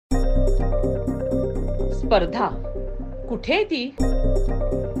स्पर्धा कुठे आहे ती?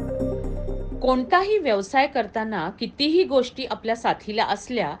 कोणताही व्यवसाय करताना कितीही गोष्टी आपल्या साथीला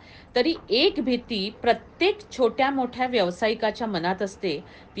असल्या तरी एक भीती प्रत्येक छोट्या मोठ्या व्यावसायिकाच्या मनात असते,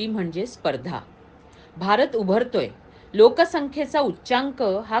 ती म्हणजे स्पर्धा. भारत उभरतोय. लोकसंख्येचा उच्चांक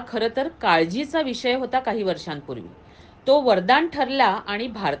हा खरं तर काळजीचा विषय होता काही वर्षांपूर्वी. तो वरदान ठरला आणि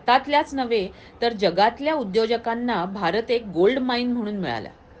भारतातल्याच नव्हे तर जगातल्या उद्योजकांना भारत एक गोल्ड माईन म्हणून मिळाला.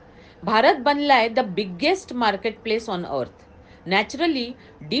 भारत बनलाय the biggest market place on earth. Naturally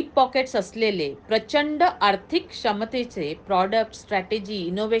deep pockets असलेले, प्रचंड आर्थिक क्षमतेचे, प्रॉडक्ट, स्ट्रॅटेजी,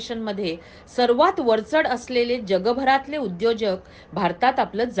 इनोव्हेशनमध्ये सर्वात वरचढ असलेले जगभरातले उद्योजक भारतात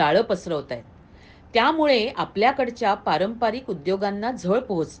आपलं जाळं पसरवत आहेत. त्यामुळे आपल्याकडच्या पारंपरिक उद्योगांना झळ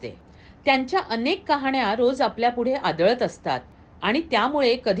पोहोचते. त्यांच्या अनेक कहाण्या रोज आपल्यापुढे आदळत असतात आणि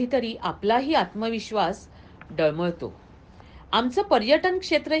त्यामुळे कधीतरी आपलाही आत्मविश्वास डळमळतो. आमचं पर्यटन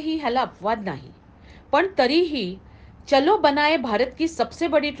क्षेत्रही ह्याला अपवाद नाही. पण तरीही चलो बनाए भारत की सबसे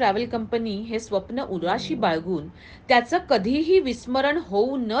बडी ट्रॅव्हल कंपनी हे स्वप्न उराशी बाळगून त्याचं कधीही विस्मरण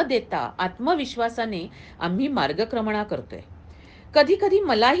होऊ न देता आत्मविश्वासाने आम्ही मार्गक्रमणा करतोय. कधी कधी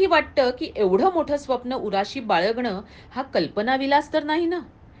मलाही वाटतं की एवढं मोठं स्वप्न उराशी बाळगणं हा कल्पनाविलास तर नाही ना.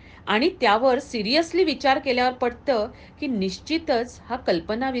 आणि त्यावर सिरियसली विचार केल्यावर पटतं की निश्चितच हा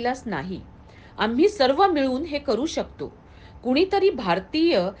कल्पनाविलास नाही. आम्ही सर्व मिळून हे करू शकतो. कुणीतरी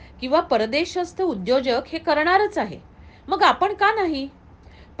भारतीय किंवा परदेशस्थ उद्योजक हे करणारच आहे. मग आपण का नाही?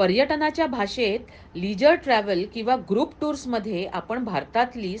 पर्यटनाच्या भाषेत लीजर ट्रॅव्हल किंवा ग्रुप टूर्समध्ये आपण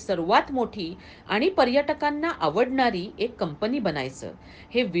भारतातली सर्वात मोठी आणि पर्यटकांना आवडणारी एक कंपनी बनायचं,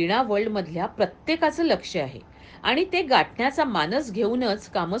 हे वीणा वर्ल्डमधल्या प्रत्येकाचं लक्ष आहे. आणि ते गाठण्याचा मानस घेऊनच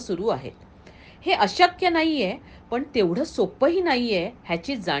कामं सुरू आहेत. हे अशक्य नाहीये, पण तेवढं सोपंही नाहीये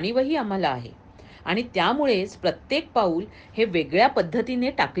ह्याची जाणीवही आम्हाला आहे. आणि त्यामुळेच प्रत्येक पाऊल हे वेगळ्या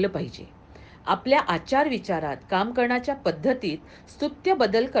पद्धतीने टाकलं पाहिजे. आपल्या आचार-विचारात, काम करण्याच्या पद्धतीत स्तुत्य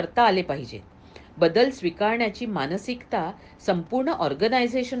बदल करता आले पाहिजेत. बदल स्वीकारण्याची मानसिकता संपूर्ण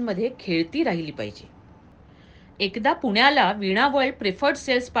ऑर्गनायझेशनमध्ये खेळती राहिली पाहिजे. एकदा पुण्याला वीणा वर्ल्ड प्रिफर्ड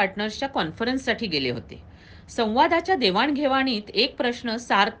सेल्स पार्टनर्सच्या कॉन्फरन्ससाठी गेले होते. संवादाच्या देवाणघेवाणीत एक प्रश्न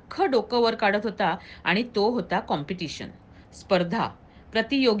सारखं डोकं वर काढत होता आणि तो होता कॉम्पिटिशन, स्पर्धा,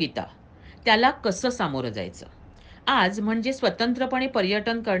 प्रतियोगिता. त्याला कसं सामोरं जायचं? आज म्हणजे स्वतंत्रपणे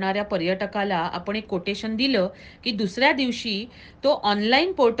पर्यटन करणाऱ्या पर्यटकाला आपण एक कोटेशन दिलं की दुसऱ्या दिवशी तो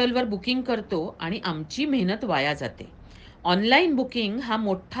ऑनलाईन पोर्टलवर बुकिंग करतो आणि आमची मेहनत वाया जाते. ऑनलाईन बुकिंग हा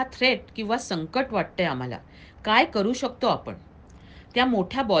मोठा थ्रेट किंवा संकट वाटतंय आम्हाला. काय करू शकतो आपण? त्या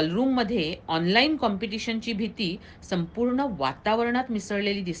मोठ्या बॉलरूममध्ये ऑनलाईन कॉम्पिटिशनची भीती संपूर्ण वातावरणात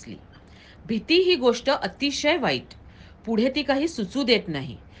मिसळलेली दिसली. भीती ही गोष्ट अतिशय वाईट. पुढे ती काही सुचू देत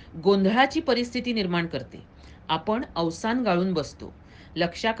नाही. गोंधळाची परिस्थिती निर्माण करते. आपण अवसान गाळून बसतो.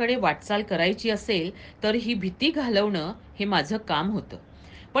 लक्ष्याकडे वाटचाल करायची असेल तर ही भीती घालवणं हे माझं काम होतं.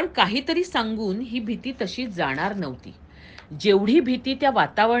 पण काहीतरी सांगून ही भीती तशी जाणार नव्हती. जेवढी भीती त्या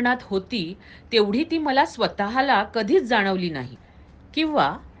वातावरणात होती, तेवढी ती मला स्वतःला कधीच जाणवली नाही.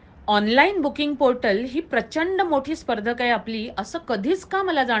 किंवा ऑनलाईन बुकिंग पोर्टल ही प्रचंड मोठी स्पर्धक आहे आपली, असं कधीच का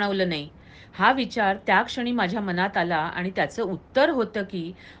मला जाणवलं नाही? हा विचार त्या क्षणी माझ्या मनात आला आणि त्याचं उत्तर होतं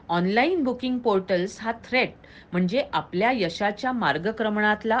की ऑनलाईन बुकिंग पोर्टल्स हा थ्रेट म्हणजे आपल्या यशाच्या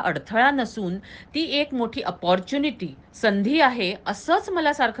मार्गक्रमणातला अडथळा नसून ती एक मोठी अपॉर्च्युनिटी, संधी आहे, असंच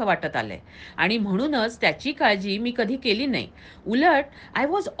मला सारखं वाटत आलंय. आणि म्हणूनच त्याची काळजी मी कधी केली नाही. उलट I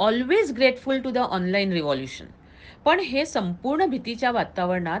was always grateful to the online revolution. पण हे संपूर्ण भीतीच्या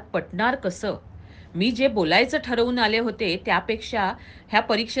वातावरणात पटणार कसं? मी जे बोलायचं ठरवून आले होते त्यापेक्षा ह्या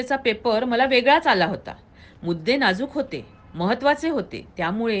परीक्षेचा पेपर मला वेगळाच आला होता. मुद्दे नाजूक होते, महत्त्वाचे होते.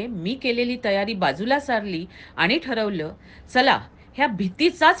 त्यामुळे मी केलेली तयारी बाजूला सारली आणि ठरवलं, चला ह्या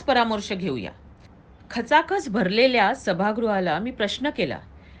भीतीचाच परामर्श घेऊया. खचाखच भरलेल्या सभागृहाला मी प्रश्न केला,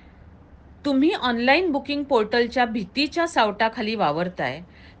 तुम्ही ऑनलाईन बुकिंग पोर्टलच्या भीतीच्या सावटाखाली वावरताय,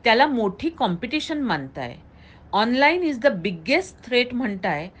 त्याला मोठी कॉम्पिटिशन मानताय, online is the biggest threat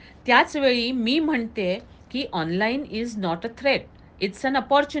म्हणताय, त्याच वेळी मी म्हणते की online is not a threat, it's an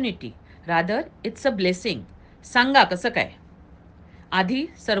opportunity, rather it's a blessing. सांगा कसं काय? आधी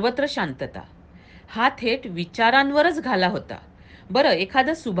सर्वत्र शांतता. हा थेट विचारांवरच घाला होता. बरं,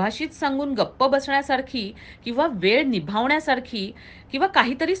 एखादं सुभाषित सांगून गप्प बसण्यासारखी किंवा वेळ निभावण्यासारखी किंवा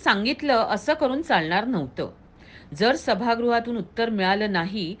काहीतरी सांगितलं असं करून चालणार नव्हतं. जर सभागृहातून उत्तर मिळालं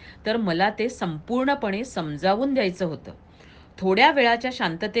नाही, तर मला ते संपूर्णपणे समजावून द्यायचं होतं. थोड्या वेळाच्या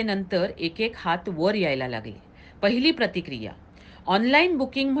शांततेनंतर एक एक हात वर यायला लागले. पहिली प्रतिक्रिया, ऑनलाईन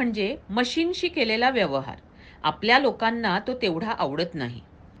बुकिंग म्हणजे मशीनशी केलेला व्यवहार. आपल्या लोकांना तो तेवढा आवडत नाही.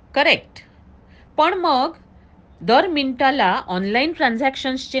 करेक्ट. पण मग दर मिनिटाला ऑनलाईन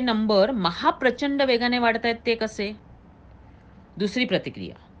ट्रान्झॅक्शन्सचे नंबर महाप्रचंड वेगाने वाढत आहेत ते कसे? दुसरी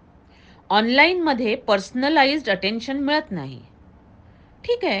प्रतिक्रिया, ऑनलाईनमध्ये पर्सनलाइज्ड अटेन्शन मिळत नाही.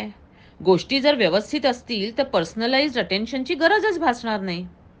 ठीक आहे. गोष्टी जर व्यवस्थित असतील तर पर्सनलाइज्ड अटेन्शनची गरजच भासणार नाही.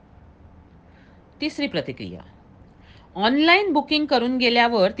 तिसरी प्रतिक्रिया, ऑनलाईन बुकिंग करून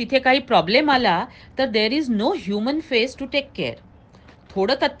गेल्यावर तिथे काही प्रॉब्लेम आला तर there is no human face to take care.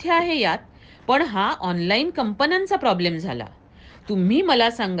 थोडं तथ्य आहे यात, पण हा ऑनलाईन कंपन्यांचा प्रॉब्लेम झाला. तुम्ही मला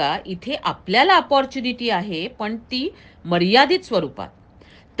सांगा, इथे आपल्याला अपॉर्च्युनिटी आहे, पण ती मर्यादित स्वरूपात.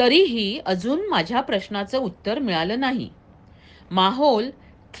 तरीही अजून माझ्या प्रश्नाचं उत्तर मिळालं नाही. माहोल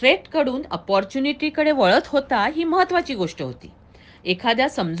थ्रेटकडून अपॉर्च्युनिटीकडे वळत होता ही महत्त्वाची गोष्ट होती. एखाद्या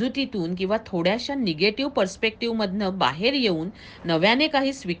समजुतीतून किंवा थोड्याशा निगेटिव्ह पर्स्पेक्टिव्हमधनं बाहेर येऊन नव्याने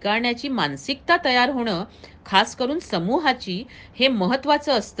काही स्वीकारण्याची मानसिकता तयार होणं, खास करून समूहाची, हे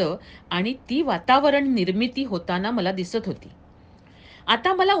महत्त्वाचं असतं आणि ती वातावरण निर्मिती होताना मला दिसत होती.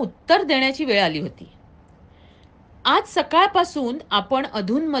 आता मला उत्तर देण्याची वेळ आली होती. आज सकाळपासून आपण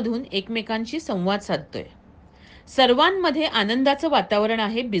अधूनमधून एकमेकांशी संवाद साधतोय. सर्वांमध्ये आनंदाचं वातावरण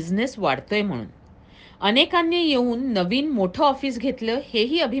आहे, बिझनेस वाढतोय म्हणून. अनेकांनी येऊन नवीन मोठं ऑफिस घेतलं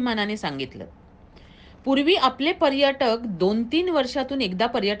हेही अभिमानाने सांगितलं. पूर्वी आपले पर्यटक 2-3 वर्षातून एकदा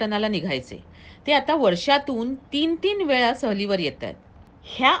पर्यटनाला निघायचे. ते आता वर्षातून 3-3 वेळा सहलीवर येत आहेत.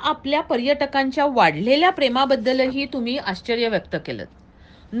 ह्या आपल्या पर्यटकांच्या वाढलेल्या प्रेमाबद्दलही तुम्ही आश्चर्य व्यक्त केलं.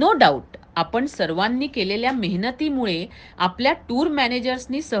 नो डाऊट आपण सर्वांनी केलेल्या मेहनतीमुळे, आपल्या टूर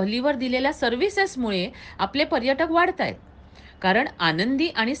मॅनेजर्सनी सहलीवर दिलेल्या सर्व्हिसेसमुळे आपले पर्यटक वाढत आहेत. कारण आनंदी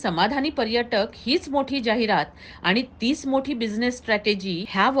आणि समाधानी पर्यटक हीच मोठी जाहिरात आणि तीच मोठी बिझनेस स्ट्रॅटेजी,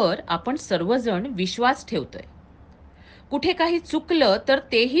 ह्यावर आपण सर्वजण विश्वास ठेवतोय. कुठे काही चुकलं तर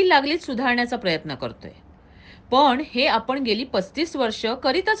तेही लागलीच सुधारण्याचा प्रयत्न करतोय. पण हे आपण गेली 35 वर्ष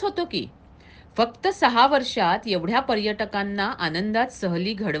करीतच होतो की. फक्त 6 वर्षात एवढ्या पर्यटकांना आनंदात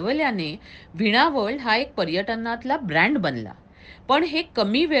सहली घडवल्याने वीणा वर्ल्ड हा एक पर्यटनातला ब्रँड बनला. पण हे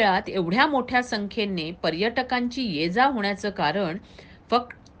कमी वेळात एवढ्या मोठ्या संख्येने पर्यटकांची ये-जा होण्याचं कारण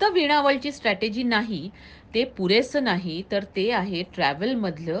फक्त वीणा वर्ल्डची स्ट्रॅटेजी नाही, ते पुरेसं नाही, तर ते आहे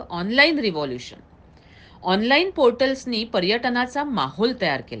ट्रॅव्हलमधलं ऑनलाईन रिव्हॉल्यूशन. ऑनलाईन पोर्टल्सनी पर्यटनाचा माहोल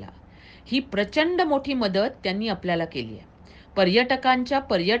तयार केला. ही प्रचंड मोठी मदत त्यांनी आपल्याला केली आहे. पर्यटकांच्या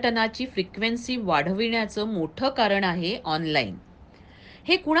पर्यटनाची फ्रिक्वेन्सी वाढविण्याचं मोठं कारण आहे ऑनलाईन.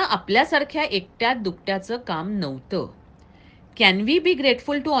 हे कुणा आपल्यासारख्या एकट्यात दुकट्याचं काम नव्हतं. Can we be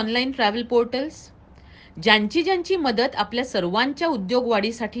grateful to online travel portals? ज्यांची ज्यांची मदत आपल्या सर्वांच्या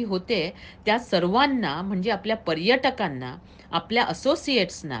उद्योगवाढीसाठी होते, त्या सर्वांना, म्हणजे आपल्या पर्यटकांना, आपल्या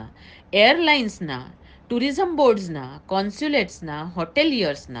असोसिएट्सना, एअरलाईन्सना, टुरिझम बोर्ड्सना, कॉन्स्युलेट्सना,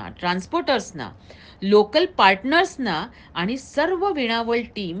 हॉटेलियर्सना, ट्रान्सपोर्टर्सना, लोकल पार्टनर्सना आणि सर्व वीणा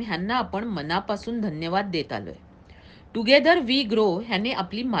टीम ह्यांना आपण मनापासून धन्यवाद देत आलोय. टुगेदर वी ग्रो ह्याने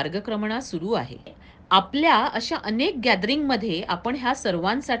आपली मार्गक्रमणा सुरू आहे. आपल्या अशा अनेक गॅदरिंगमध्ये आपण ह्या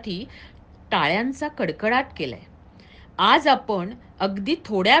सर्वांसाठी टाळ्यांचा कडकडाट केलाय. आज आपण अगदी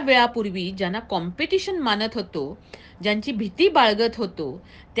थोड्या वेळापूर्वी ज्यांना कॉम्पिटिशन मानत होतो, ज्यांची भीती बाळगत होतो,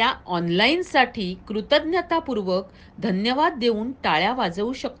 त्या ऑनलाईनसाठी कृतज्ञतापूर्वक धन्यवाद देऊन टाळ्या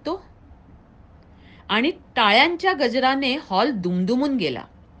वाजवू शकतो. आणि टाळ्यांच्या गजराने हॉल दुमदुमून गेला.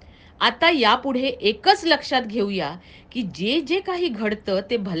 आता यापुढे एकच लक्षात घेऊया की जे जे काही घडतं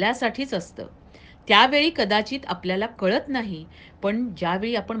ते भल्यासाठीच असतं. त्यावेळी कदाचित आपल्याला कळत नाही, पण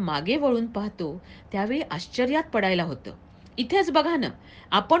ज्यावेळी आपण मागे वळून पाहतो त्यावेळी आश्चर्यात पडायला होतं. इथेच बघा ना,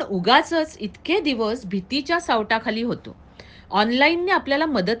 आपण उगाचच इतके दिवस भीतीच्या सावटाखाली होतो. ऑनलाईनने आपल्याला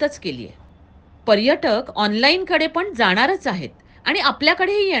मदतच केली आहे. पर्यटक ऑनलाईनकडे पण जाणारच आहेत आणि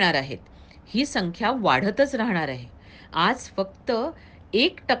आपल्याकडेही येणार आहेत. ही संख्या वाढतच राहणार आहे. आज फक्त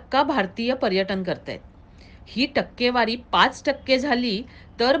 1% भारतीय पर्यटन करतायत. ही टक्केवारी 5% झाली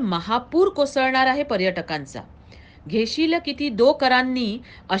तर महापूर कोसळणार आहे पर्यटकांचा. घेशील किती दो करांनी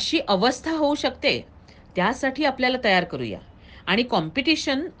अशी अवस्था होऊ शकते. त्यासाठी आपल्याला तयार करूया. आणि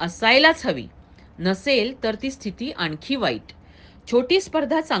कॉम्पिटिशन असायलाच हवी. नसेल तर ती स्थिती आणखी वाईट. छोटी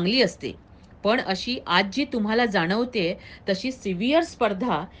स्पर्धा चांगली असते, पण अशी आज जी तुम्हाला जाणवते तशी सिव्हिअर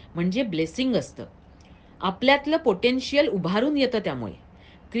स्पर्धा म्हणजे ब्लेसिंग असतं. आपल्यातलं पोटेन्शियल उभारून येतं त्यामुळे.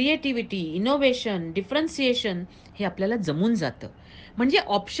 क्रिएटिव्हिटी, इनोव्हेशन, डिफरन्सिएशन हे आपल्याला जमून जातं. म्हणजे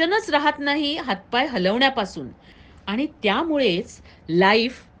ऑप्शनच राहत नाही हातपाय हलवण्यापासून. आणि त्यामुळेच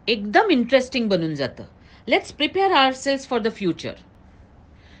लाईफ एकदम इंटरेस्टिंग बनून जातं. Let's prepare आवरसेल्व्हज for the future.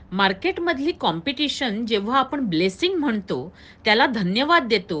 मार्केटमधली competition जेव्हा आपण ब्लेसिंग म्हणतो, त्याला धन्यवाद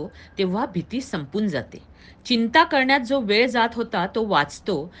देतो, तेव्हा भीती संपून जाते. चिंता करण्यात जो वेळ जात होता तो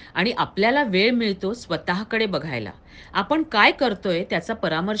वाचतो आणि आपल्याला वेळ मिळतो स्वतःकडे बघायला. आपण काय करतोय त्याचा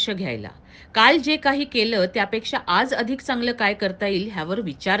परामर्श घ्यायला. काल जे काही केलं त्यापेक्षा आज अधिक चांगलं काय करता येईल ह्यावर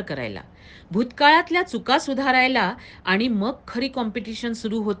विचार करायला. भूतकाळातल्या चुका सुधारायला आणि मग खरी कॉम्पिटिशन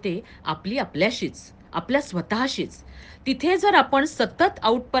सुरू होते आपली आपल्याशीच, आपल्या स्वतःशीच. तिथे जर आपण सतत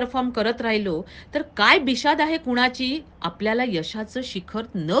आउट परफॉर्म करत राहिलो, तर काय बिशाद आहे कुणाची आपल्याला यशाचं शिखर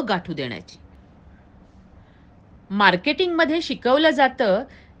न गाठू देण्याची. मार्केटिंगमध्ये शिकवलं जातं,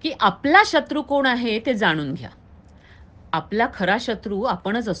 की आपला शत्रू कोण आहे ते जाणून घ्या. आपला खरा शत्रू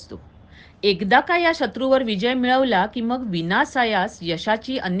आपणच असतो. एकदा का या शत्रूवर विजय मिळवला, की मग विनासायास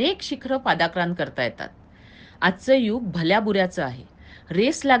यशाची अनेक शिखरं पादाक्रांत करता येतात. आजचं युग भल्या-बुऱ्याचं आहे.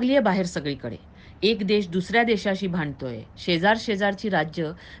 रेस लागली आहे बाहेर सगळीकडे. एक देश दुसऱ्या देशाशी भांडतोय. शेजार-शेजारची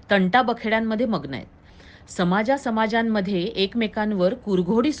राज्य तंटाबखेड्यांमध्ये मग्न आहेत. समाजांमध्ये एकमेकांवर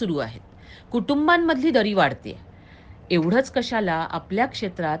कुरघोडी सुरू आहेत. कुटुंबांमधली दरी वाढते. एवढंच कशाला आपल्या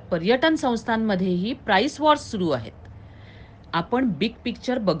क्षेत्रात पर्यटन संस्थांमध्येही प्राइस वॉर्स सुरू आहेत. आपण बिग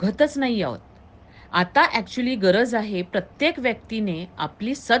पिक्चर बघतच नाही आहोत. आता ॲक्चुअली गरज आहे प्रत्येक व्यक्तीने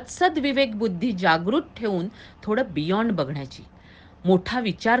आपली सदसद विवेक बुद्धी जागृत ठेवून थोडं बियॉन्ड बघण्याची, मोठा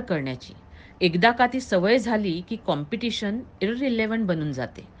विचार करण्याची. एकदा का ती सवय झाली की कॉम्पिटिशन इररिलेव्हंट बनून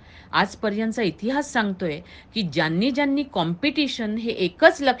जाते. आजपर्यंतचा इतिहास सांगतोय की ज्यांनी कॉम्पिटिशन हे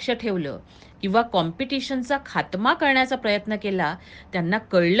एकच लक्ष ठेवलं किंवा कॉम्पिटिशनचा खात्मा करण्याचा प्रयत्न केला, त्यांना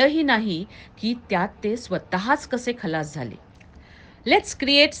कळलंही नाही की त्यात ते स्वतःच कसे खलास झाले. Let's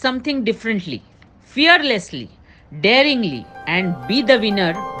create something differently, fearlessly, daringly, and be the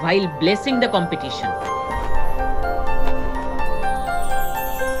winner while blessing the competition.